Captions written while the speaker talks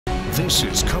This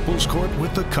is Couples Court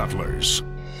with the Cutlers.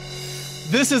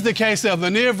 This is the case of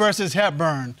Lanier versus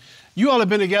Hepburn. You all have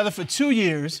been together for 2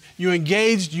 years. You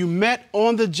engaged, you met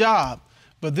on the job.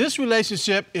 But this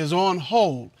relationship is on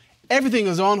hold. Everything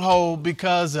is on hold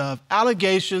because of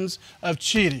allegations of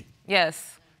cheating.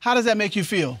 Yes. How does that make you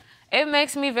feel? It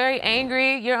makes me very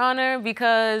angry, Your Honor,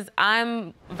 because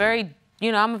I'm a very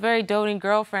doting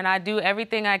girlfriend. I do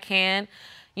everything I can,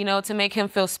 to make him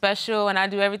feel special, and I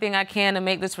do everything I can to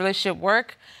make this relationship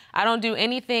work. I don't do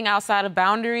anything outside of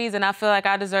boundaries, and I feel like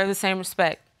I deserve the same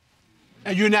respect.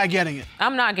 And you're not getting it?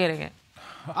 I'm not getting it.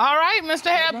 All right, Mr.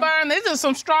 Hepburn, these are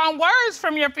some strong words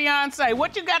from your fiancé.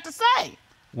 What you got to say?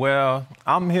 Well,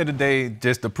 I'm here today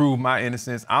just to prove my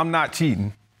innocence. I'm not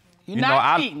cheating. You're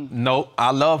not cheating? Nope, I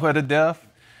love her to death.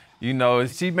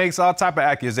 She makes all type of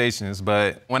accusations,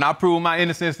 but when I prove my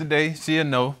innocence today, she'll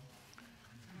know.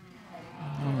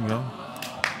 There you go.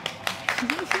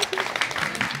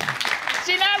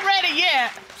 She's not ready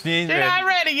yet. She's not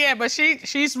ready yet, but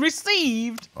she's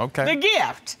received the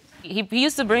gift. He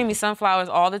used to bring me sunflowers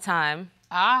all the time.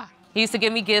 Ah. He used to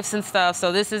give me gifts and stuff,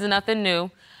 so this is nothing new.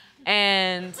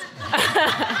 And...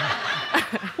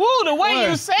 Woo, the way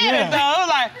you said it, though,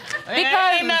 like, it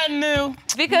ain't nothing new.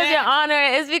 Because, Your Honor,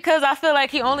 it's because I feel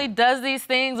like he only does these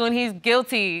things when he's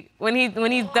guilty, when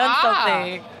he's done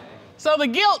something. So the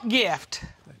guilt gift.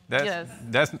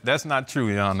 That's not true,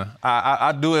 Your Honor.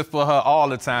 I do it for her all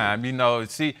the time.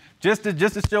 Just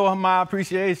to show her my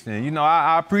appreciation.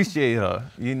 I appreciate her.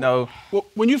 Well,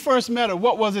 when you first met her,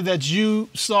 what was it that you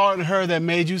saw in her that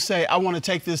made you say, I want to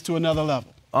take this to another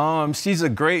level? She's a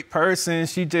great person.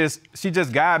 She just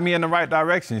guided me in the right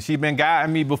direction. She's been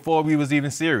guiding me before we was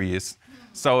even serious.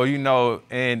 So,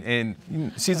 and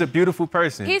she's a beautiful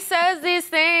person. He says these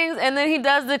things, and then he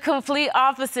does the complete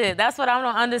opposite. That's what I'm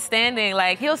not understanding.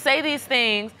 Like, he'll say these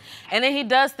things, and then he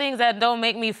does things that don't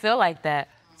make me feel like that.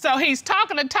 So he's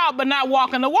talking the talk, but not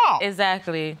walking the walk.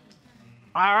 Exactly.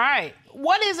 All right.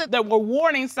 What is it that were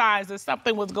warning signs that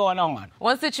something was going on?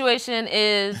 One situation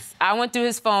is I went through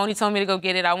his phone. He told me to go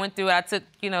get it. I went through it. I took,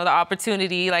 the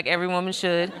opportunity like every woman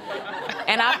should.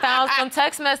 And I found some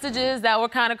text messages that were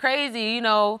kind of crazy.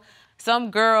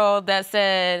 Some girl that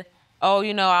said, oh,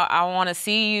 I want to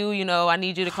see you. I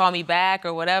need you to call me back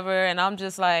or whatever. And I'm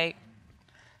just like,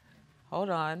 hold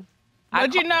on.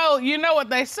 But you know what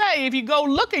they say, if you go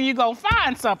looking, you're going to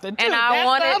find something, too. And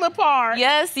That's the other part.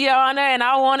 Yes, Your Honor, and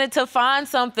I wanted to find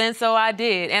something, so I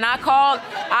did. And I called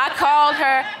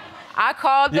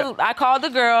the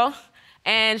girl,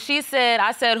 and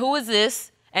I said, who is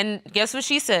this? And guess what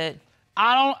she said?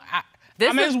 I'm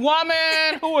his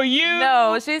woman, who are you?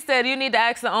 No, she said, you need to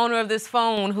ask the owner of this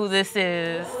phone who this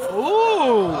is.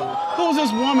 Ooh. Who's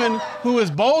this woman who is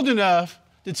bold enough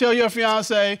to tell your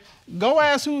fiancé, go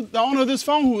ask who the owner of this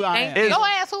phone who I am. Go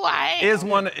ask who I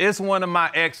am. It's one of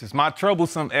my exes, my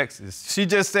troublesome exes. She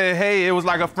just said, hey, it was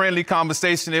like a friendly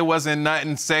conversation. It wasn't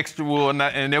nothing sexual or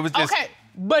nothing. It was just... Okay,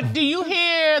 but do you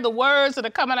hear the words that are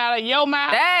coming out of your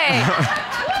mouth? Hey!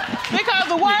 Because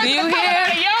the words that are coming out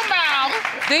of your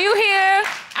mouth... Do you hear?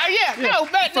 No,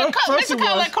 but Mr.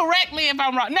 Cutler, correct me if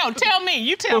I'm wrong. No, tell me.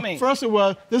 You tell me. First it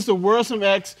was, this is a worrisome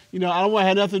ex. I don't want to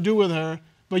have nothing to do with her.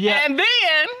 But yeah, and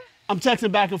then I'm texting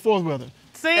back and forth with her.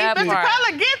 See, Mr.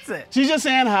 Cutler gets it. She's just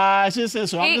saying hi. She's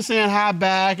just saying, I'm just saying hi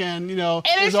back, and and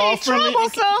it's all she's friendly.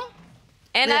 Troublesome.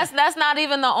 And that's not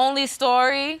even the only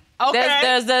story.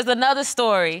 Okay. There's another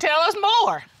story. Tell us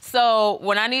more. So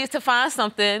when I needed to find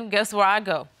something, guess where I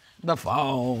go? The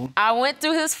phone. I went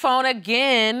through his phone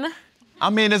again. I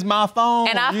mean, it's my phone.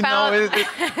 And I found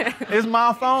it's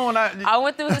my phone. I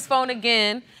went through his phone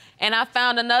again, and I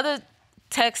found another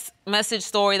text message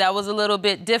story that was a little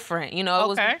bit different. It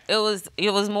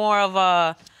was more of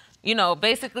a,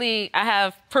 basically I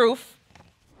have proof.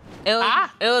 It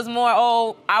was more,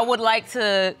 I would like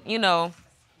to,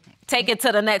 take it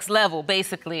to the next level,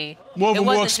 basically.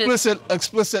 More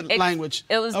explicit language.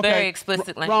 It was very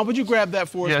explicit language. Ron, would you grab that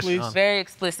for us, please? Very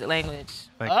explicit language.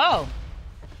 Oh.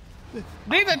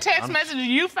 These are text messages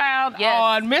you found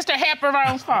on Mr.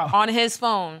 Hepburn's phone. On his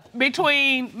phone.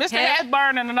 Between Mr.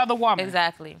 Hepburn and another woman.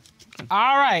 Exactly.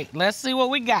 All right, let's see what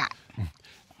we got.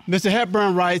 Mr.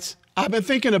 Hepburn writes, I've been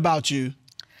thinking about you.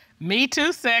 Me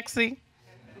too, sexy.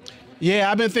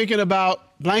 Yeah, I've been thinking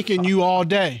about blanking you all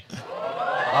day.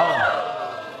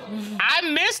 I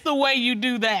miss the way you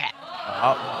do that.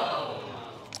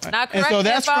 Now, correct me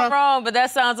if I'm wrong, but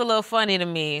that sounds a little funny to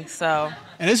me, so.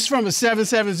 And this is from a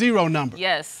 770 number.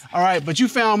 Yes. All right, but you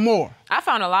found more. I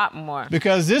found a lot more.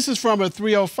 Because this is from a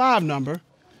 305 number,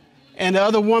 and the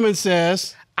other woman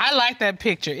says... I like that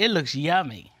picture. It looks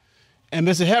yummy. And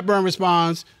Mr. Hepburn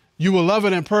responds, You will love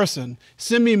it in person.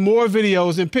 Send me more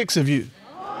videos and pics of you.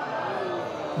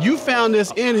 You found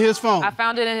this in his phone. I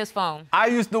found it in his phone. I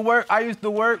used to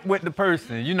work with the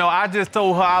person. You know, I just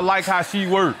told her I like how she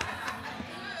worked.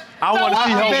 I want to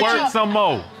see her work some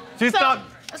more. So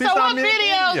what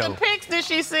videos and pics did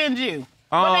she send you?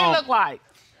 What they look like?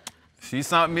 She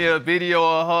sent me a video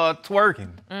of her twerking.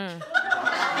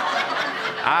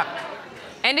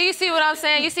 And do you see what I'm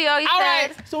saying? You see all you said?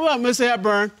 Right. So what, Mr.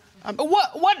 Hepburn?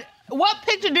 What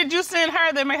picture did you send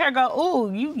her that made her go,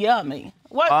 ooh, you yummy?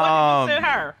 What did you send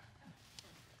her?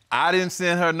 I didn't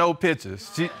send her no pictures.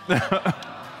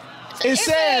 It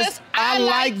says, I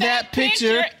like that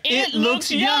picture. It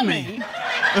looks yummy.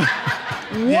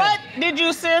 What did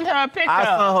you send her a picture of? I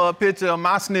sent her a picture of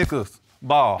my Snickers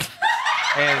bar.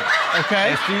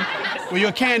 Okay. Well,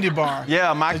 your candy bar.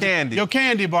 Yeah, my candy. Your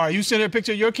candy bar. You sent her a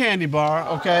picture of your candy bar,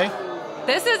 okay?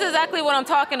 This is exactly what I'm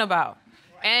talking about.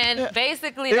 And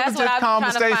basically, that's what I've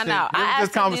been trying to find out. It was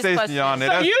just conversation, Your Honor.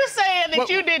 So you saying that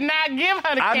you did not give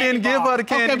her the candy bar? I didn't give her the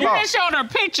candy bar. You just showed her a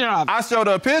picture of it. I showed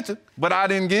her a picture, but I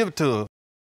didn't give it to her.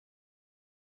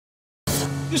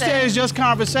 You say it's just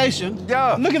conversation.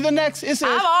 Yeah. Look at the next. It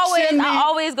says, I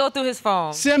always go through his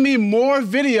phone. Send me more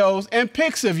videos and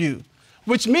pics of you,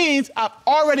 which means I've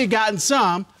already gotten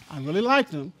some. I really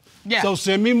like them. Yeah. So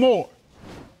send me more.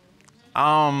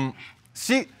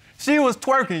 She was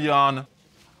twerking, Your Honor.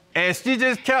 And she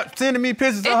just kept sending me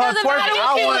pictures of her twerking.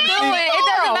 It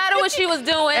doesn't matter what she was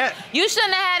doing. You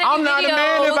shouldn't have had any videos. I'm not a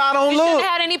man if I don't You look. shouldn't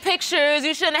have had any pictures.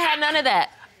 You shouldn't have had none of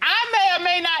that. I may or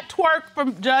may not twerk for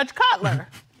Judge Cutler.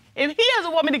 If he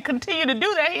doesn't want me to continue to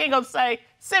do that, he ain't gonna say,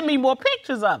 send me more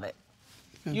pictures of it.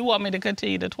 You want me to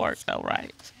continue to twerk though,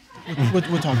 right? We'll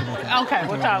talk about that. Okay,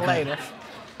 we'll talk later.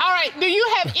 All right, do you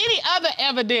have any other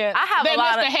evidence that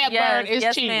Mr. Hepburn is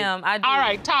cheating? Yes, ma'am, I do. All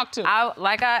right, talk to me.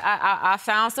 I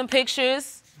found some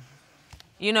pictures,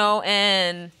 you know,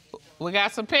 and... We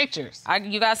got some pictures.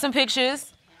 You got some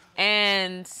pictures,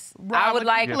 and Robert, I would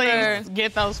like please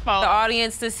get those photos. The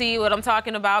audience to see what I'm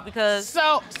talking about because...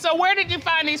 So where did you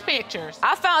find these pictures?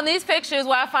 I found these pictures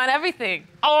where I find everything.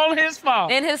 On his phone?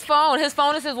 In his phone. His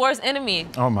phone is his worst enemy.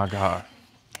 Oh, my God.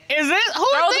 Is it? Who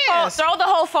is this? Throw the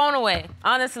whole phone away,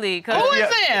 honestly. Who is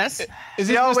this? Is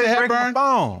this Mr. Hepburn?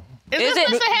 Phone. Is this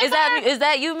Mr. Hepburn? Is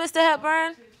that you, Mr.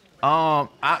 Hepburn?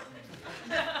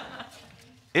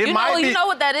 It might be. You know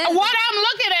what that is? What I'm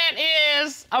looking at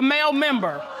is a male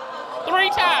member. 3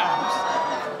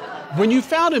 times. When you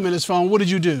found him in his phone, what did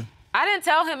you do? I didn't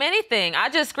tell him anything. I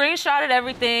just screenshotted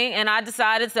everything, and I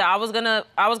decided that I was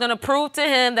gonna prove to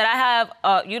him that I have,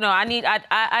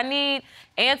 I need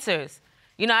answers.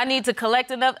 You know, I need to collect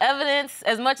enough evidence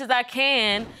as much as I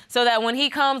can so that when he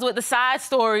comes with the side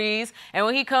stories and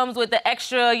when he comes with the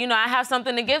extra, I have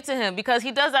something to give to him because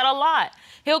he does that a lot.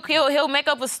 He'll make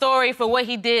up a story for what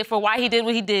he did, for why he did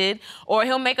what he did, or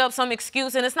he'll make up some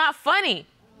excuse, and it's not funny.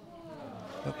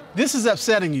 This is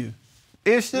upsetting you.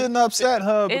 It shouldn't upset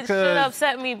her because... It should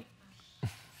upset me.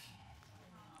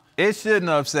 It shouldn't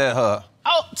upset her.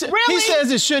 Oh, really? He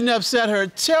says it shouldn't upset her.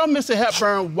 Tell Mr.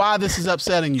 Hepburn why this is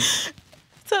upsetting you.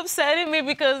 It's upsetting me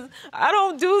because I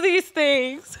don't do these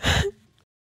things.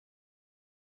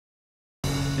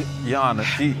 Yana,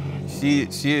 she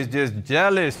is just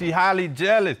jealous. She highly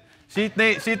jealous. She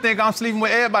think I'm sleeping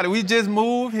with everybody. We just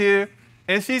moved here,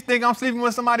 and she think I'm sleeping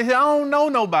with somebody here. I don't know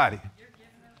nobody.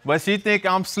 But she think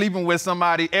I'm sleeping with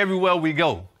somebody everywhere we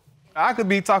go. I could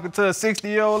be talking to a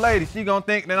 60-year-old lady. She gonna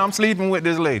think that I'm sleeping with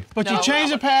this lady. But you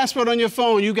changed the password on your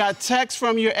phone. You got texts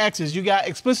from your exes. You got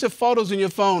explicit photos in your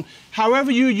phone.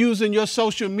 However you using your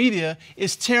social media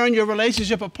is tearing your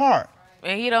relationship apart.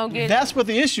 And he don't get That's what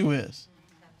the issue is.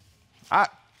 I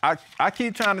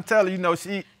keep trying to tell her,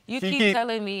 she keep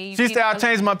telling me. She said I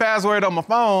changed my password on my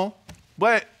phone,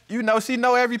 but she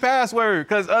know every password.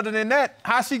 Cause other than that,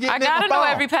 how she getting in my phone? I gotta know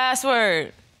every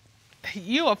password.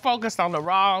 You are focused on the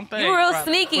wrong thing. You real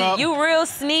sneaky. You real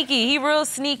sneaky. He real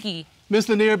sneaky. Ms.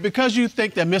 Lanier, because you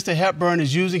think that Mr. Hepburn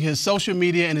is using his social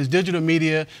media and his digital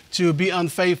media to be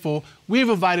unfaithful, we've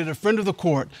invited a friend of the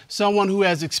court, someone who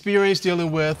has experience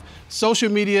dealing with social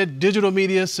media, digital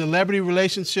media, celebrity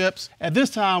relationships. At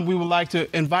this time, we would like to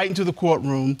invite into the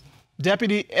courtroom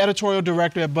Deputy Editorial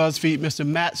Director at BuzzFeed, Mr.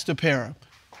 Matt Stopera.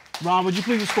 Ron, would you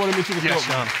please escort him into the courtroom? Yes,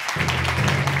 John.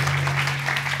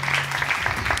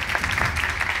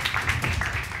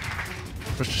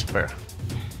 Mr. Stopera,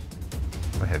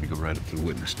 I'll have you go right up to the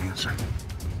witness stand, sir.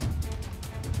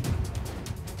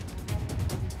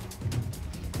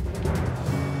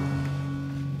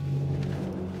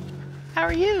 How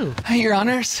are you? Hey, Your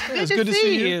Honors. It's good to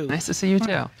see you. Nice to see you,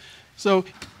 too. So,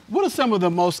 what are some of the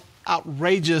most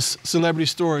outrageous celebrity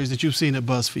stories that you've seen at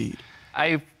BuzzFeed?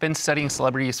 I've been studying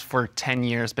celebrities for 10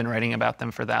 years, been writing about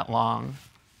them for that long.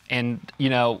 And, you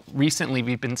know, recently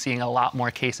we've been seeing a lot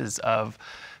more cases of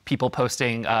people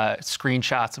posting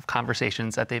screenshots of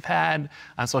conversations that they've had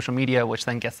on social media, which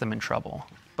then gets them in trouble.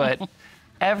 But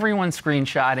everyone's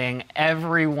screenshotting,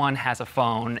 everyone has a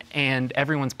phone, and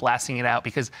everyone's blasting it out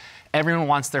because everyone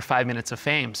wants their 5 minutes of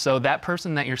fame. So that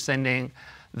person that you're sending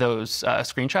those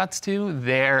screenshots to,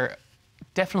 they're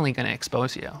definitely going to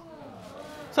expose you.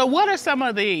 So what are some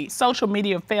of the social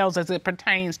media fails as it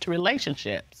pertains to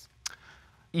relationships?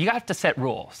 You have to set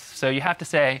rules. So you have to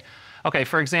say, okay,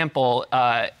 for example,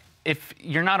 if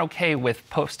you're not okay with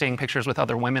posting pictures with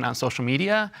other women on social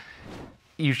media,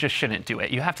 you just shouldn't do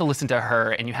it. You have to listen to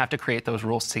her and you have to create those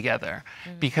rules together.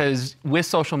 Because with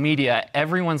social media,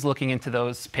 everyone's looking into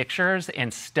those pictures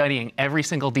and studying every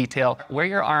single detail, where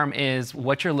your arm is,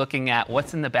 what you're looking at,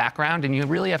 what's in the background, and you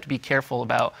really have to be careful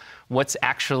about what's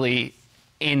actually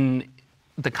in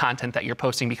the content that you're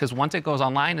posting, because once it goes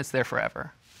online, it's there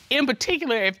forever. In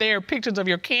particular, if there are pictures of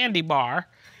your candy bar,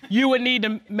 you would need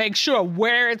to make sure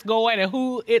where it's going and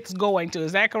who it's going to.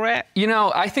 Is that correct? You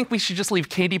know, I think we should just leave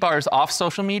candy bars off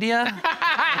social media.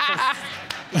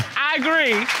 I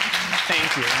agree.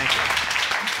 Thank you, thank you.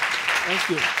 That's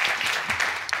good.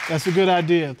 That's a good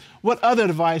idea. What other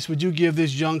advice would you give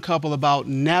this young couple about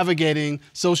navigating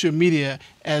social media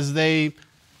as they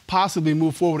possibly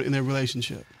move forward in their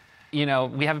relationship? You know,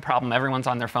 we have a problem. Everyone's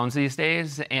on their phones these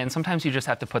days, and sometimes you just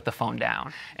have to put the phone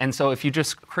down. And so if you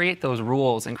just create those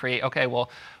rules and create, okay, well,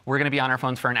 we're going to be on our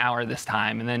phones for an hour this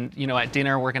time, and then, you know, at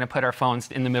dinner, we're going to put our phones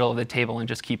in the middle of the table and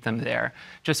just keep them there.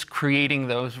 Just creating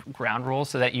those ground rules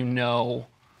so that you know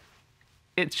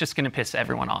it's just going to piss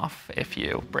everyone off if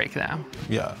you break them.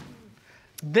 Yeah.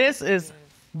 This is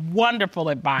wonderful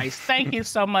advice. Thank you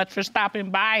so much for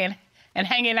stopping by and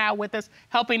hanging out with us,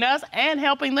 helping us and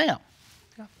helping them.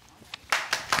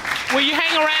 Will you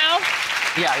hang around?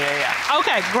 Yeah.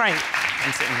 Okay, great.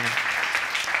 I'm sitting here.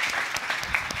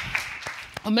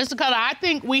 Well, Mr. Cutler, I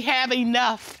think we have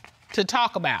enough to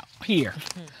talk about here.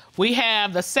 We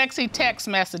have the sexy text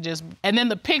messages and then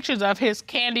the pictures of his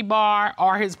candy bar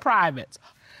or his privates.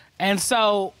 And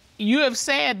so you have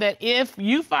said that if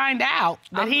you find out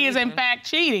that he is in fact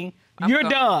cheating, you're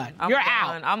done. You're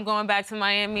out. I'm going back to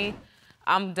Miami.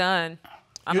 I'm done.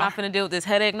 I'm not gonna deal with this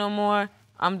headache no more.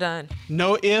 I'm done.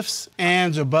 No ifs,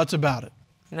 ands, or buts about it.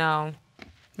 No.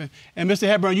 And Mr.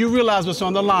 Hepburn, you realize what's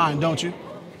on the line, don't you?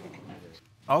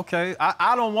 Okay,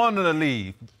 I don't want her to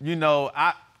leave. You know,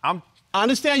 I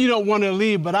understand you don't want her to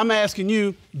leave, but I'm asking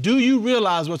you, do you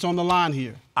realize what's on the line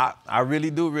here? I really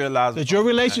do realize that your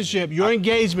relationship, your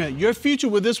engagement, your future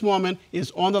with this woman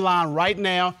is on the line right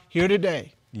now, here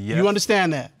today. Yes. You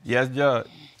understand that? Yes, Judge.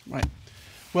 Right.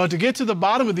 Well, to get to the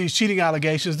bottom of these cheating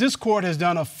allegations, this court has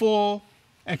done a full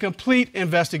and complete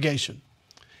investigation.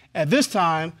 At this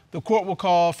time, the court will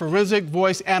call forensic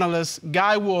voice analyst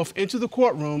Guy Wolf into the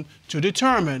courtroom to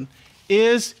determine,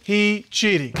 is he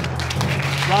cheating?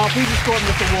 Ron, please escort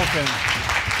Mr. Wolf in.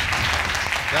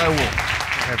 Guy Wolf.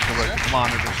 I have to go back to the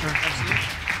monitor, sir.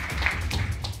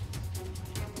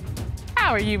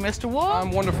 How are you, Mr. Wolf?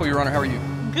 I'm wonderful, Your Honor. How are you?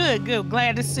 Good, good.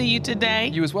 Glad to see you today.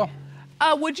 You as well.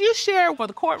 Would you share for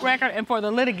the court record and for the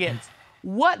litigants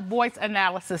what voice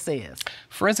analysis is?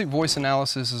 Forensic voice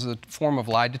analysis is a form of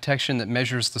lie detection that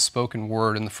measures the spoken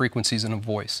word and the frequencies in a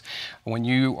voice. When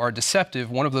you are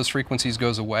deceptive, one of those frequencies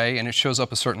goes away and it shows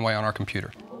up a certain way on our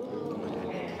computer.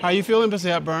 How you feeling, Mr.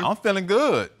 Hepburn? I'm feeling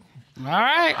good. All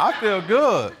right. I feel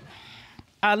good.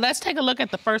 Let's take a look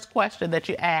at the first question that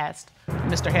you asked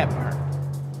Mr. Hepburn.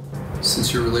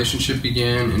 Since your relationship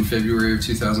began in February of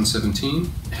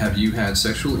 2017, have you had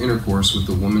sexual intercourse with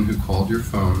the woman who called your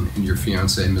phone and your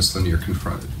fiancée, Miss Lanier,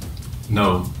 confronted?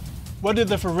 No. What did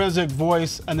the forensic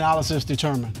voice analysis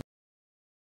determine?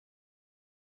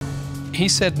 He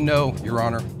said no, Your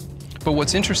Honor. But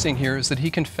what's interesting here is that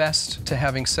he confessed to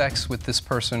having sex with this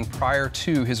person prior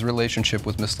to his relationship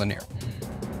with Miss Lanier.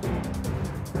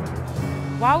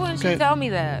 Why wouldn't you tell me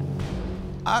that?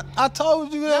 I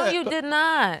told you that. No, you did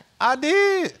not. I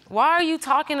did. Why are you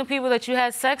talking to people that you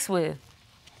had sex with?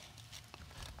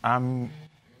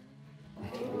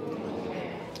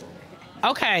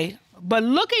 Okay, but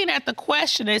looking at the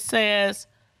question, it says,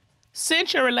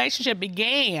 since your relationship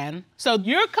began, so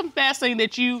you're confessing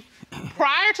that you,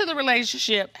 prior to the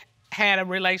relationship, had a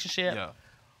relationship. Yeah.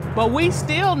 But we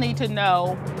still need to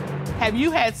know, have you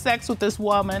had sex with this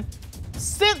woman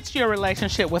since your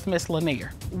relationship with Miss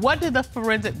Lanier? What did the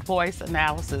forensic voice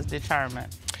analysis determine?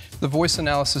 The voice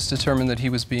analysis determined that he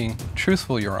was being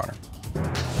truthful, Your Honor.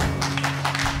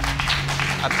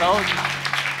 I told you.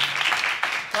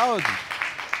 told you.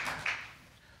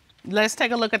 Let's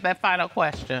take a look at that final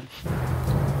question.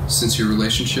 Since your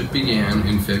relationship began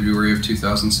in February of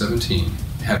 2017,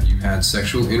 have you had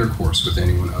sexual intercourse with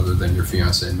anyone other than your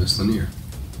fiancée, Miss Lanier?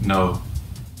 No.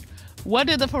 What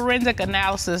did the forensic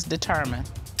analysis determine?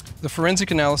 The forensic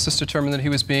analysis determined that he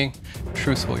was being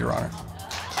truthful, Your Honor.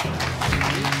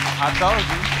 I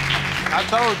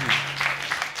told you.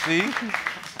 See?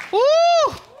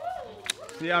 Ooh!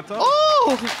 See, I told you.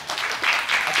 Ooh!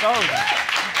 I told you.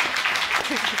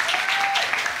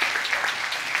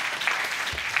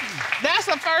 That's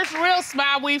the first real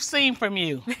smile we've seen from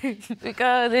you.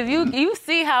 Because if you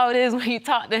see how it is when you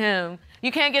talk to him,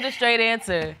 you can't get a straight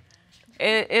answer.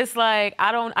 It's like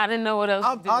I didn't know what else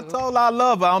to do. I told her I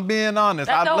love her. I'm being honest.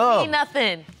 That I don't love mean her.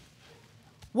 nothing.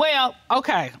 Well,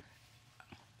 okay.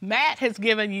 Matt has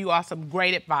given you all some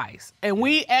great advice, and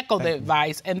we echo the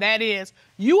advice, and that is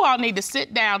you all need to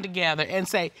sit down together and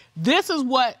say, this is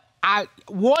what I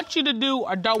want you to do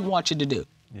or don't want you to do.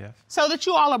 Yes. So that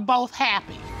you all are both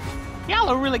happy. Y'all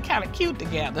are really kind of cute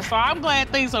together, so I'm glad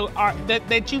things are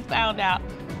that you found out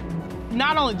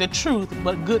not only the truth,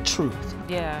 but good truth.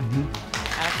 Yeah.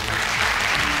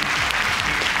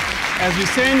 As we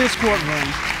say in this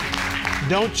courtroom,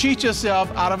 don't cheat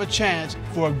yourself out of a chance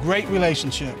for a great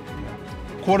relationship.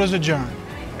 Court is adjourned.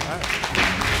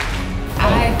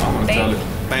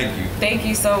 Thank you. Thank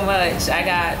you so much. I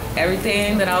got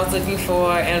everything that I was looking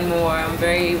for and more. I'm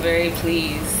very, very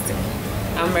pleased.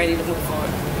 I'm ready to move forward.